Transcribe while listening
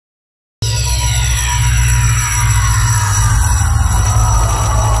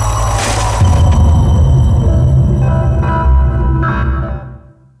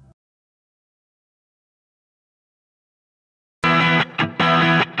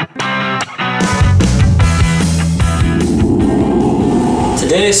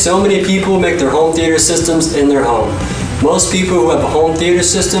Today, so many people make their home theater systems in their home. Most people who have a home theater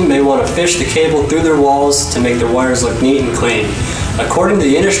system may want to fish the cable through their walls to make their wires look neat and clean. According to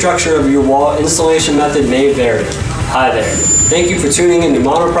the inner structure of your wall, installation method may vary. Hi there. Thank you for tuning in to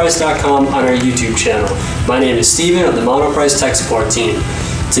Monoprice.com on our YouTube channel. My name is Steven of the Monoprice Tech Support Team.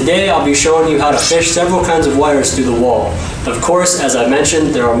 Today I'll be showing you how to fish several kinds of wires through the wall. Of course, as I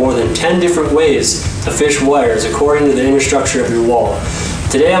mentioned, there are more than 10 different ways to fish wires according to the inner structure of your wall.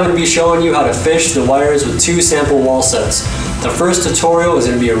 Today I'm going to be showing you how to fish the wires with two sample wall sets. The first tutorial is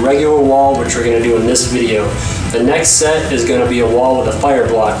going to be a regular wall, which we're going to do in this video. The next set is going to be a wall with a fire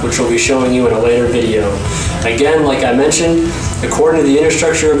block, which we'll be showing you in a later video. Again, like I mentioned, according to the inner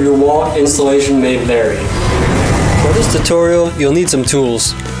structure of your wall, installation may vary. For this tutorial, you'll need some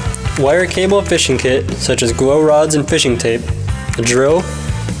tools. Wire cable fishing kit, such as glow rods and fishing tape, a drill,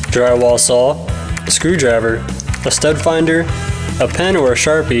 drywall saw, a screwdriver, a stud finder, a pen or a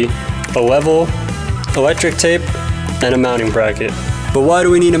Sharpie, a level, electric tape, and a mounting bracket. But why do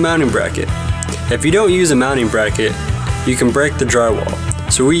we need a mounting bracket? If you don't use a mounting bracket, you can break the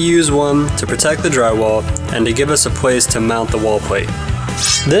drywall. So we use one to protect the drywall and to give us a place to mount the wall plate.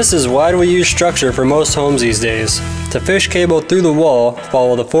 This is why we use structure for most homes these days. To fish cable through the wall,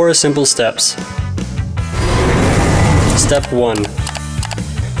 follow the 4 simple steps. Step 1.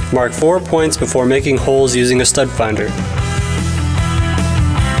 Mark 4 points before making holes using a stud finder.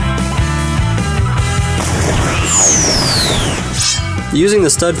 Using the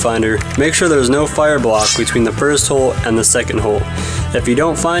stud finder, make sure there's no fire block between the first hole and the second hole. If you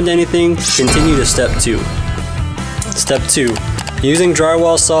don't find anything, continue to step 2. Step 2. Using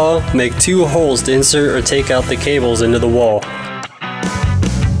drywall saw, make 2 holes to insert or take out the cables into the wall.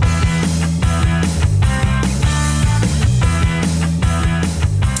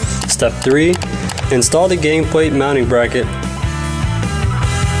 Step 3. Install the gang plate mounting bracket.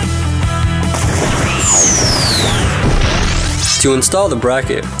 To install the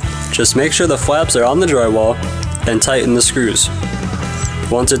bracket, just make sure the flaps are on the drywall and tighten the screws.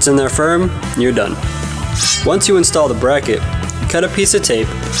 Once it's in there firm, you're done. Once you install the bracket, cut a piece of tape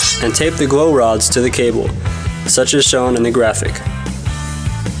and tape the glow rods to the cable, such as shown in the graphic.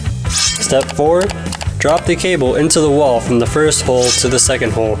 Step 4. Drop the cable into the wall from the first hole to the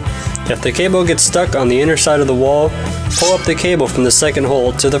second hole. If the cable gets stuck on the inner side of the wall, pull up the cable from the second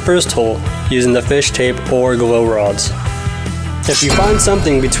hole to the first hole using the fish tape or glow rods. If you find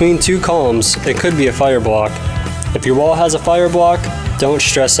something between 2 columns, it could be a fire block. If your wall has a fire block, don't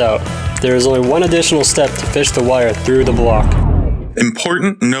stress out. There is only one additional step to fish the wire through the block.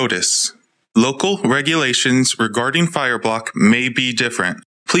 Important notice. Local regulations regarding fire block may be different.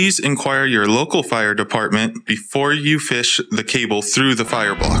 Please inquire your local fire department before you fish the cable through the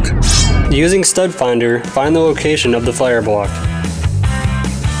fire block. Using stud finder, find the location of the fire block.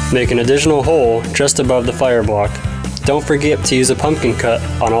 Make an additional hole just above the fire block. Don't forget to use a pumpkin cut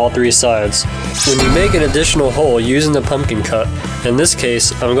on all 3 sides. When you make an additional hole using the pumpkin cut, in this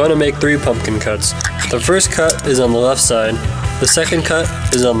case, I'm going to make 3 pumpkin cuts. The first cut is on the left side, the second cut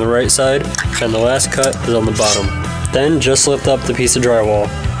is on the right side, and the last cut is on the bottom. Then just lift up the piece of drywall.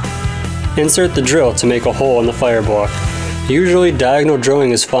 Insert the drill to make a hole in the fire block. Usually diagonal drilling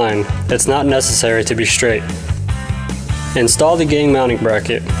is fine, it's not necessary to be straight. Install the gang mounting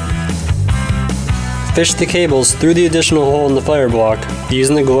bracket. Fish the cables through the additional hole in the fire block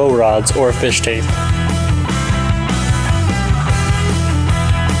using the glow rods or fish tape.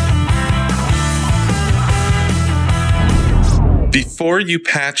 Before you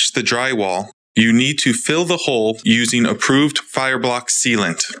patch the drywall, you need to fill the hole using approved fire block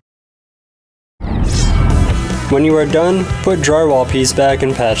sealant. When you are done, put drywall piece back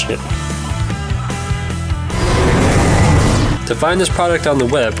and patch it. To find this product on the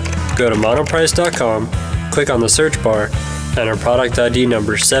web, go to Monoprice.com, click on the search bar, and our product ID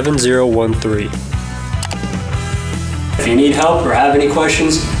number 7013. If you need help or have any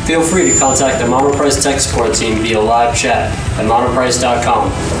questions, feel free to contact the Monoprice Tech Support Team via live chat at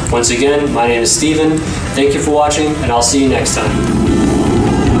Monoprice.com. Once again, my name is Steven, thank you for watching, and I'll see you next time.